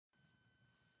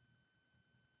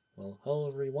Well, hello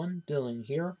everyone, Dylan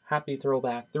here. Happy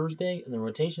Throwback Thursday, and the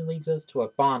rotation leads us to a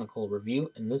Bionicle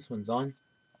review, and this one's on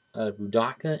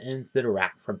Roodaka and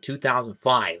Sidorak from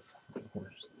 2005, of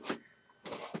course.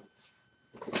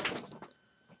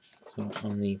 So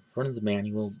on the front of the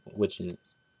manual, which is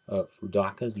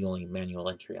Roodaka, the only manual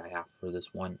entry I have for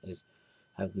this one is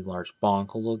have the large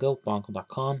Bionicle logo,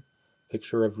 Bionicle.com,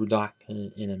 picture of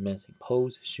Roodaka in a menacing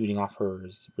pose, shooting off her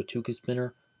Roodaka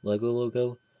spinner, Lego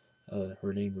logo,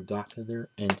 her name Roodaka there,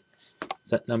 and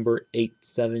set number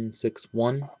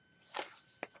 8761.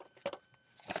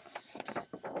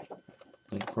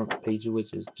 And front page of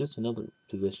which is just another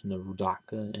position of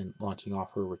Roodaka and launching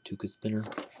off her Roodaka spinner.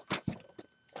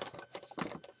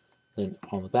 Then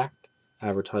on the back,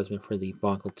 advertisement for the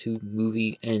Bionicle 2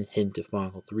 movie and hint of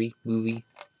Bionicle 3 movie.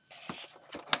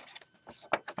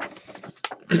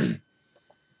 Then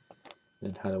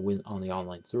how to win on the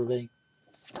online survey.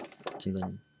 And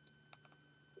then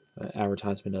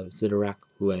advertisement of Sidorak,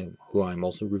 who I'm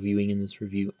also reviewing in this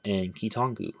review, and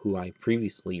Kitangu, who I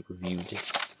previously reviewed.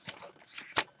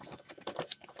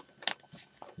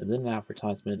 And then an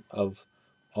advertisement of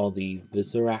all the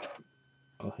Visorak,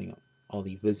 all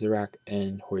the Visorak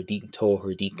and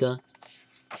Roodaka.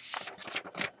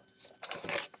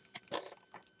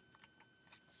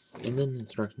 And then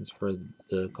instructions for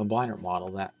the combiner model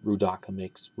that Roodaka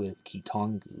makes with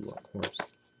Kitangu, of course.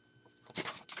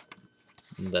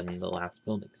 And then the last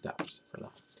building steps for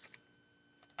that.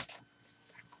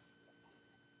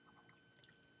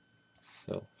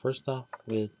 So first off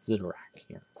with Sidorak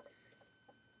here.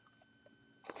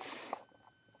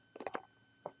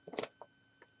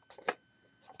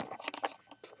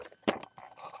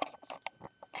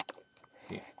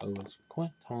 It was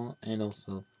quite tall and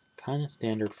also kind of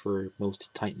standard for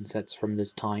most Titan sets from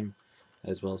this time,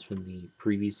 as well as from the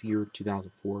previous year,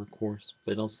 2004, of course,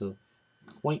 but also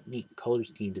quite neat color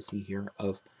scheme to see here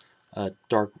of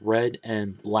dark red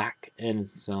and black and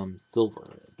some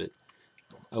silver,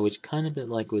 which kind of bit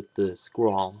like with the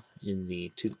scroll in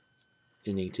the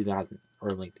 2000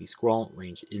 or like the scroll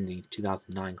range in the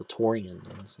 2009 Glatorian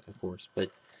ones, of course,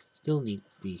 but still neat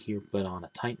to see here, but on a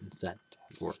Titan set,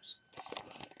 of course.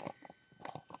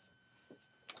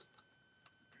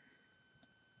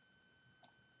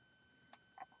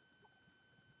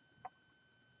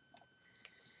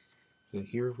 So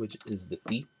here, which is the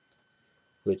feet,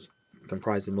 which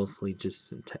comprise of mostly just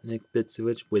some Technic bits of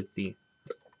it with the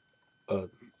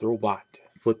throwback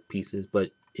flip pieces,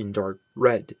 but in dark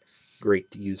red,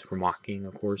 great to use for mocking,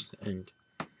 of course, and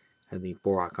have the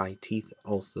Borak eye teeth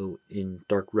also in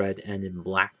dark red and in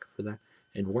black for that,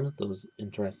 and one of those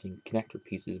interesting connector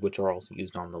pieces, which are also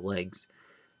used on the legs,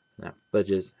 but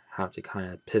just have to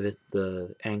kind of pivot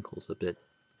the ankles a bit,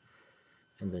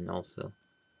 and then also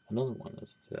another one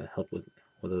is to help with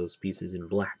one of those pieces in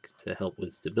black to help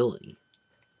with stability.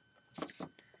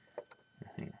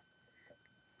 And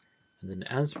then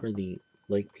as for the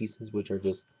leg pieces, which are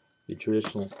just the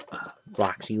traditional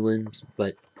Bakshi limbs,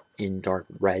 but in dark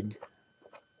red,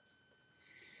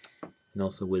 and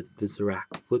also with Visorak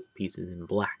foot pieces in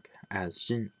black as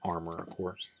shin armor, of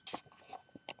course.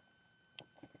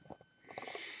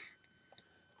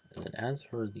 And then as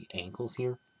for the ankles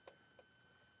here,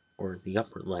 or the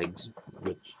upper legs,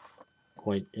 which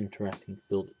quite interesting,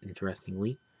 built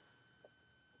interestingly,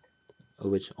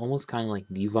 which almost kind of like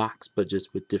Nevox, but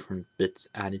just with different bits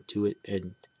added to it,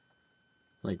 and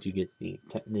like you get the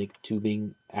Technic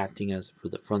tubing acting as for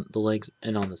the front of the legs,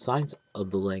 and on the sides of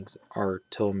the legs are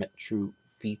Tometru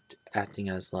feet acting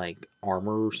as like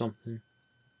armor or something.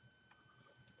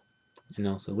 And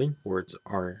also inwards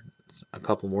are a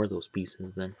couple more of those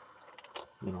pieces then.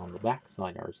 And on the back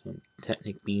side are some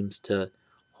Technic beams to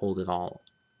hold it all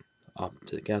up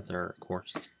together, of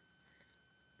course.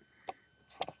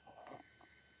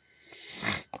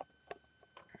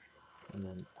 And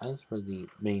then as for the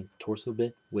main torso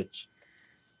bit, which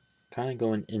kind of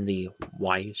going in the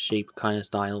Y shape kind of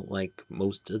style, like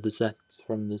most of the sets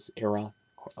from this era,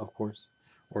 of course,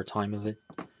 or time of it.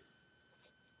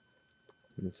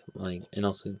 And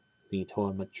also the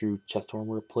Tometru chest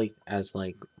armor plate as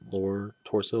like lower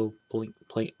torso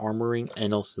plate armoring,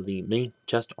 and also the main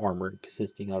chest armor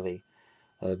consisting of a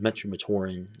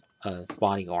Metromatoran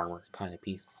body armor kind of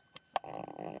piece.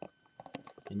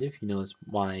 And if you notice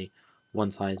why one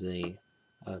side is a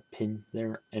pin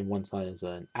there and one side is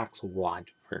an axle rod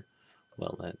for,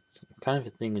 well, that's kind of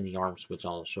a thing in the arms which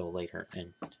I'll show later.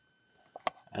 And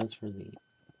as for the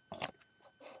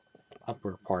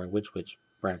upper part, which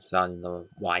branches out in the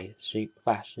Y shape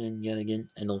fashion yet again,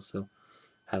 and also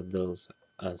have those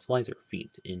slicer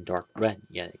feet in dark red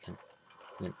yet again.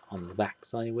 And then on the back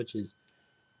side, which is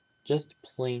just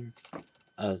plain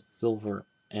silver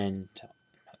and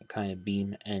kind of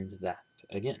beam and that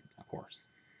again, of course.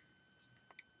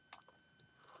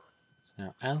 So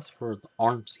now, as for the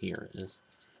arms here, is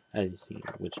as you see,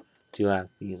 which do have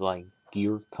these like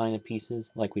gear kind of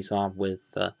pieces, like we saw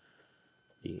with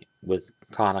with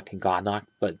Kodak and Godok,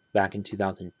 but back in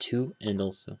 2002, and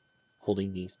also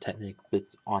holding these Technic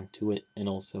bits onto it, and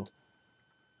also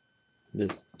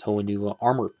this Toanuva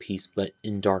armor piece, but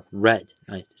in dark red.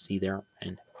 Nice to see there.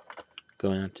 And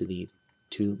going on to these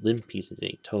two limb pieces,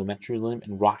 a Toametru limb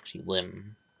and Roxy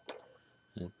limb,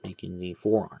 making the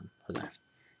forearm for that.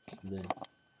 And then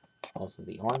also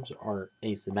the arms are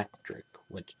asymmetric,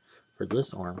 which for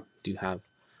this arm do have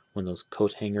one of those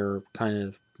coat hanger kind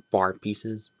of bar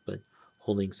pieces, but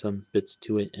holding some bits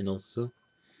to it, and also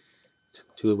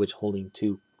to it which holding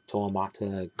two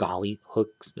Toamata Gali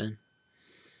hooks then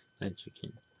that you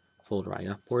can fold right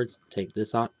upwards, take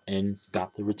this out, and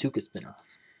got the Roodaka spinner.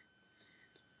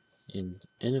 And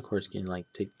of course you can like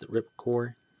take the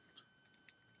ripcord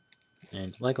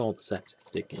and like all the sets,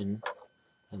 stick in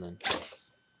and then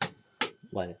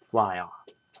let it fly off,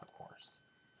 of course.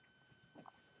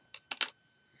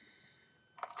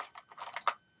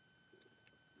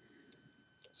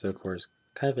 So of course,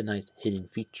 kind of a nice hidden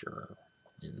feature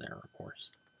in there, of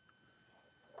course.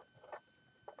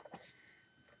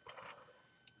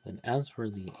 And as for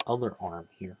the other arm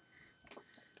here,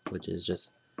 which is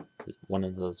just one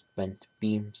of those bent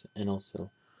beams, and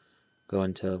also go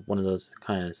into one of those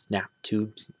kind of snap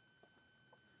tubes,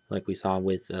 like we saw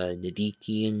with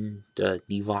Nadiki and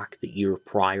Nivok the year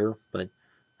prior. But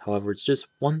however, it's just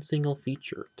one single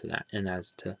feature to that, and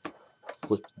that's to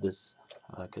flip this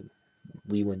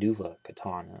Liwanuva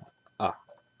katana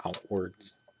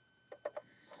outwards.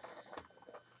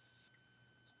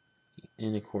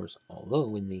 And of course,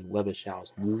 although in the Web of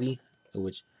Shao's movie,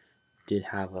 which did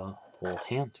have a whole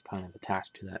hand kind of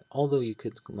attached to that, although you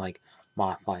could like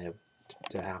modify it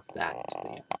to have that.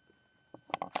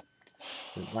 Yeah.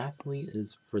 And lastly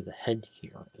is for the head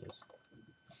here,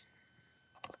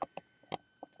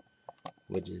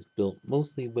 which is built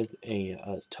mostly with a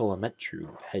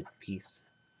Toametru headpiece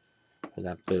for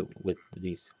that, but with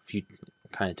these few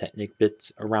kind of Technic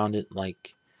bits around it,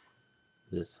 like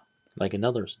this, like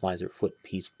another slicer foot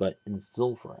piece, but in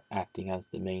silver, acting as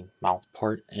the main mouth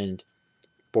part, and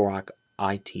Borak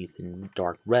eye teeth in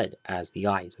dark red as the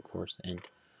eyes, of course, and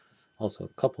also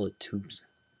a couple of tubes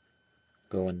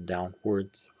going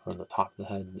downwards from the top of the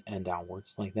head and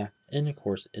downwards like that. And of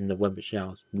course, in the Web of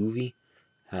Shao's movie,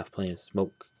 have plenty of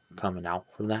smoke coming out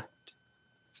from that.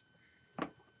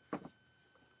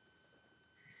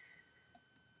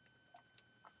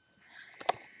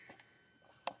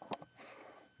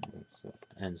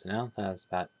 And so now that's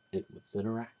about it with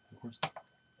Sidorak, of course.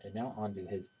 And now on to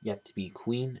his yet-to-be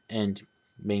queen and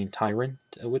main tyrant,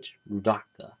 which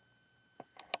Roodaka.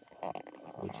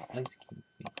 Which, as you can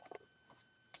see,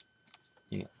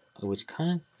 yeah, which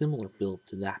kind of similar build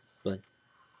to that, but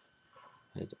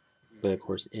of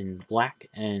course in black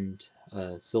and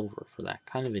silver for that.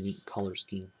 Kind of a neat color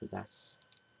scheme for that.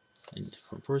 And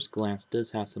from first glance, does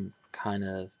have some kind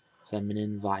of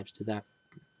feminine vibes to that.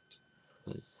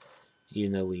 But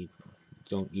even though we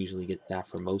don't usually get that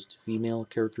for most female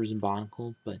characters in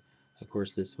Bionicle, but of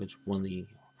course this was one of the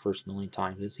first and only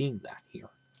times I've seen that here.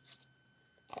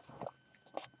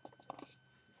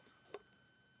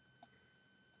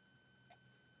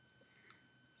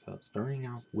 So starting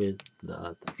out with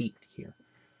the feet here,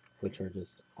 which are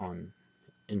just on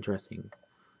interesting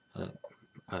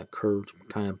curved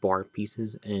kind of bar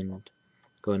pieces, and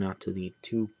going out to the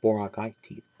two Borak eye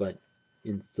teeth, but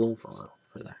in silver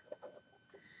for that.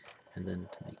 And then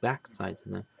to the back sides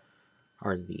of them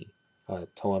are the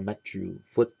Toametru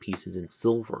foot pieces in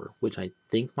silver, which I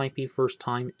think might be first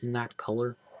time in that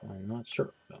color. I'm not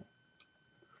sure though.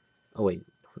 Oh wait,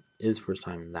 is first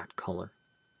time in that color.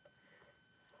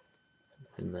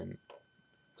 And then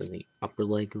for the upper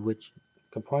leg of which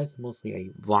comprised mostly a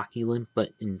Vlaki limb,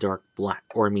 but in dark black,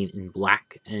 or I mean in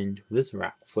black, and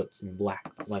Viserak foot in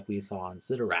black, like we saw on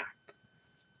Sidorak.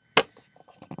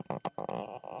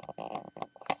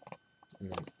 And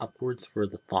then upwards for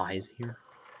the thighs here.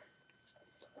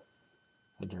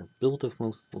 And they're built of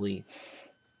mostly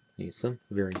some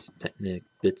various Technic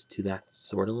bits to that,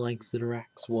 sort of like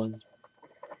Sidorak's was.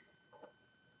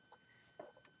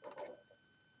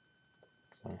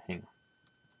 So hang on.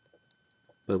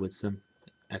 But with some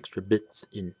extra bits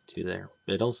into there.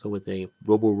 But also with a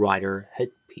Robo Rider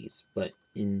headpiece, but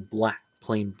in black,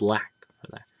 plain black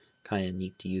for that. Kind of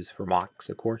neat to use for mocks,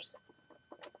 of course.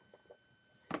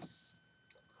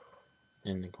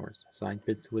 And of course, side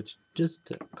bits, which just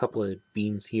a couple of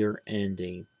beams here and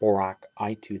a Borak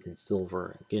eye tooth in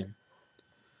silver again.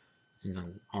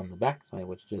 And on the back side,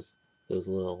 which just those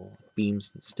little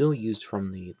beams still used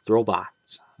from the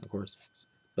Throwbots, of course,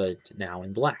 but now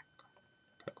in black,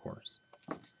 of course.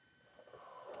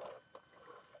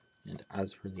 And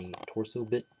as for the torso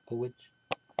bit,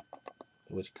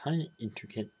 which kind of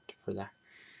intricate for that,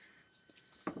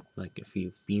 like a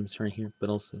few beams right here, but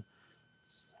also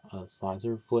a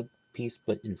slicer foot piece,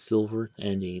 but in silver,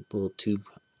 and a little tube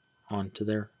onto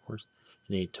there, of course,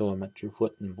 and a toemetry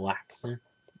foot in black there,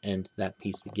 and that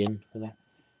piece again for that,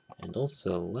 and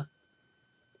also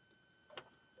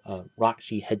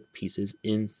Rakshi headpieces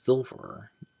in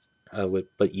silver,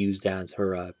 but used as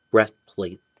her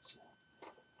breastplates.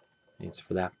 It's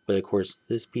for that, but of course,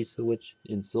 this piece of which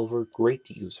in silver, great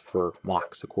to use for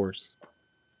mocks, of course.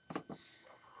 But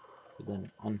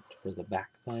then on for the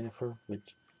back side of her,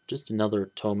 which just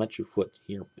another toemetry foot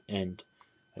here, and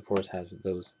of course has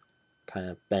those kind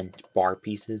of bent bar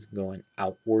pieces going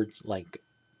outwards like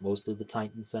most of the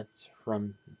Titan sets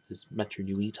from this Metro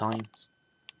Nui times.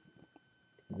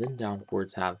 And then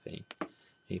downwards have a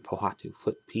Pohatu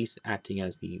foot piece acting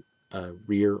as the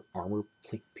rear armor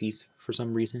piece for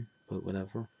some reason, but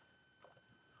whatever.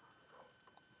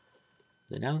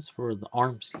 Then as for the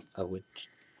arms, which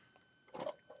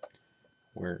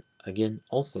were again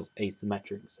also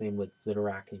asymmetric, same with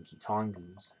Sidorak and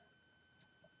Kitangu's.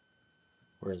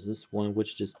 Whereas this one,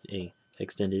 which just a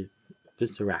extended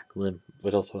Viserak limb,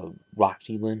 but also a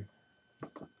Rakshi limb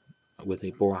with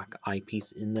a Borak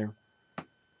eyepiece in there.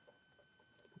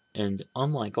 And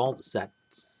unlike all the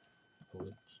sets,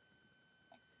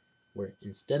 where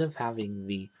instead of having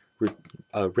the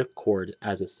ripcord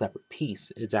as a separate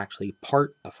piece, it's actually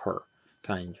part of her.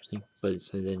 Kind of interesting, but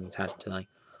so then you'd have to like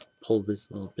pull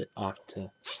this little bit off to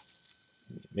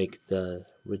make the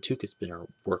Roodaka spinner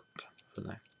work for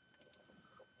that.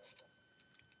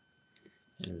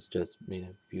 And it's just made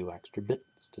a few extra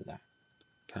bits to that.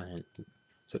 Kind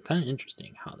of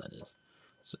interesting how that is.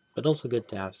 So, but also good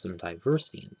to have some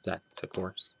diversity in sets, of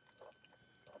course.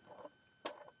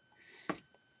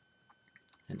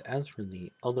 And as for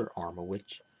the other armor,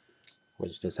 which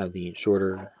just have the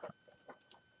shorter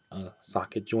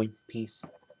socket joint piece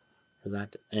for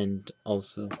that, and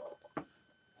also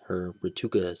her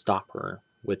Roodaka stopper,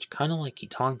 which kind of like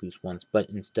Kitangu's ones, but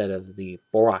instead of the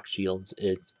Borak shields,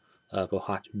 it's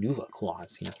Bohat Nuva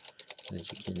claws here,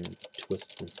 that you can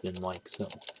twist and spin like so.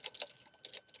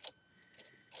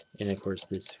 And of course,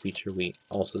 this feature we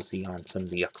also see on some of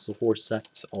the Force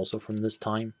sets, also from this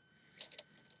time.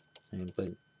 But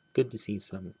good to see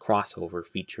some crossover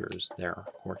features there,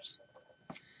 of course.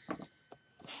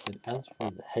 And as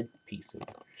for the headpiece,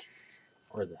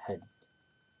 or the head,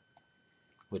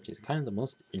 which is kind of the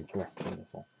most interesting of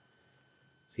all,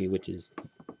 see, which is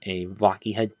a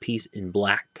Vaki headpiece in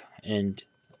black and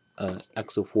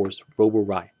Exoforce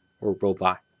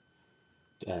Robot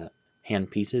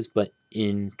hand pieces, but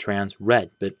in trans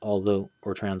red,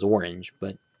 or trans orange,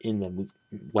 but in the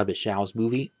Web of Shao's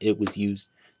movie, it was used.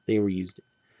 They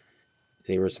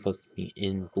were supposed to be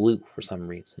in blue for some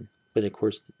reason, but of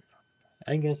course,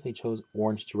 I guess they chose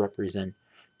orange to represent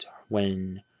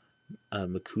when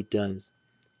Makuta's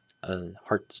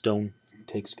Heartstone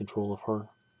takes control of her,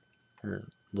 or a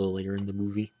little later in the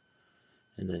movie,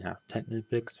 and then have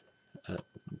Technopix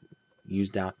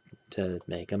used out to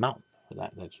make a mouth for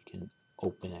that you can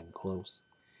open and close.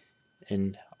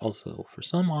 And also, for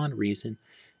some odd reason,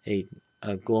 a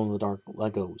glow-in-the-dark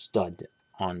Lego stud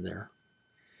on there.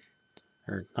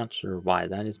 Or not sure why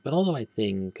that is, but although I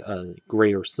think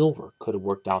gray or silver could have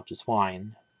worked out just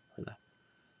fine for that.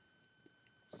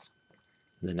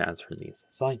 And then as for these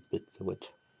side bits,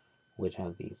 which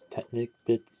have these Technic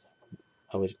bits,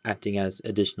 which acting as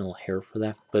additional hair for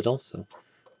that, but also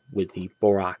with the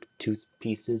Borak tooth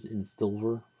pieces in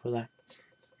silver for that.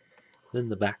 Then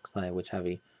the backside, which have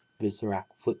a Viserak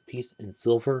foot piece in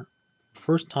silver.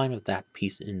 First time of that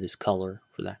piece in this color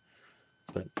for that.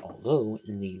 But although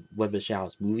in the Web of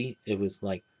Shao's movie, it was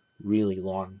like really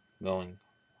long, going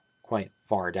quite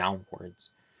far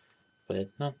downwards. But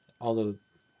not, although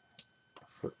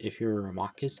if you're a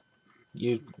Makis,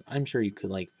 I'm sure you could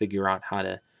like figure out how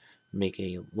to make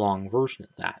a long version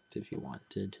of that if you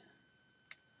wanted.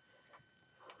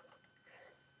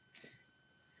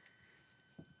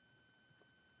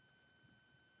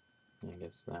 I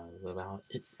guess that was about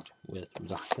it with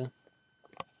Roodaka.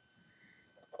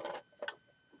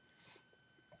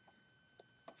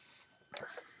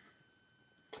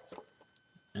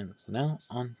 And so now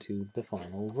on to the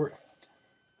final verdict.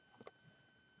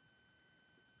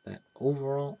 That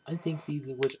overall, I think these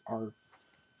of which are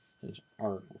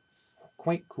are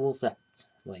quite cool sets.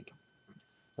 Like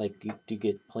you do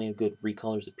get plenty of good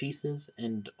recolors of pieces,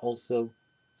 and also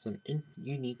some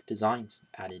unique designs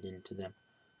added into them.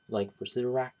 Like for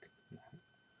Sidorak,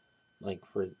 like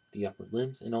for the upper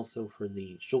limbs, and also for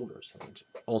the shoulders. I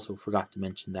also forgot to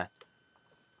mention that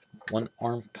one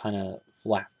arm kind of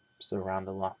flaps around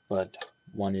a lot, but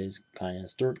one is kind of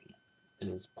sturdy. It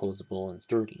is posable and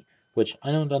sturdy, which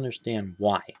I don't understand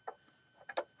why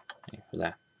for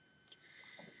that.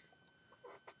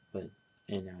 But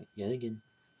and yet again,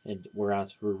 and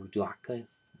whereas for Roodaka,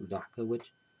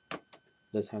 which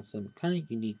does have some kind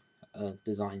of unique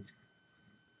designs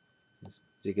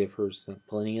to give her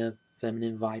plenty of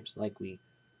feminine vibes, like we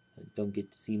don't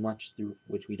get to see much through,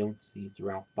 which we don't see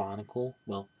throughout Bionicle.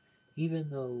 Well, even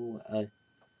though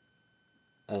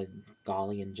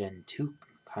Golly and Gen 2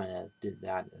 kind of did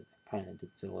that, kind of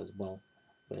did so as well,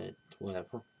 but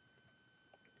whatever.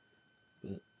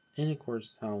 But, and of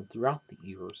course, how throughout the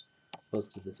years,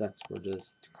 most of the sets were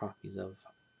just copies of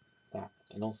that,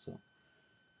 and also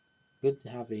good to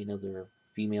have another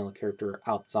female character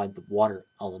outside the water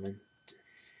element.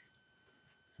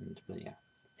 But yeah,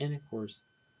 and of course,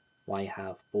 why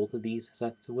have both of these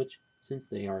sets of which, since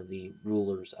they are the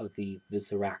rulers of the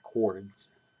Sidorak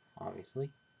hordes,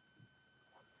 obviously.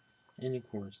 And of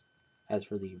course, as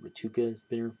for the Roodaka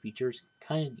spinner features,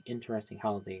 kind of interesting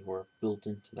how they were built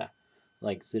into that.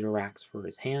 Like Sidorak's for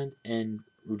his hand, and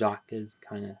Roodaka's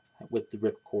kind of with the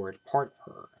ripcord part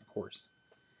of her, of course.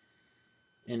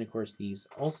 And of course, these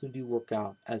also do work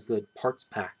out as good parts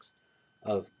packs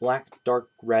of black, dark,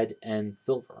 red, and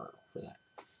silver for that.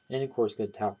 And of course,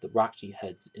 good to have the Rachi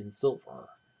heads in silver.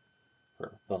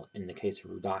 For, well, in the case of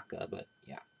Roodaka, but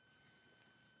yeah.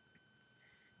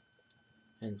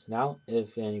 And so now,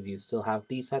 if any of you still have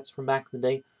these sets from back in the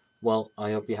day, well,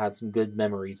 I hope you had some good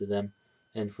memories of them.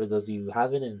 And for those of you who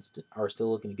haven't and are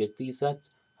still looking to get these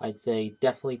sets, I'd say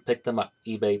definitely pick them up.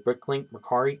 eBay, Bricklink,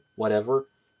 Mercari, whatever.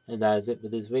 And that is it for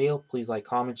this video. Please like,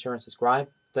 comment, share, and subscribe.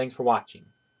 Thanks for watching.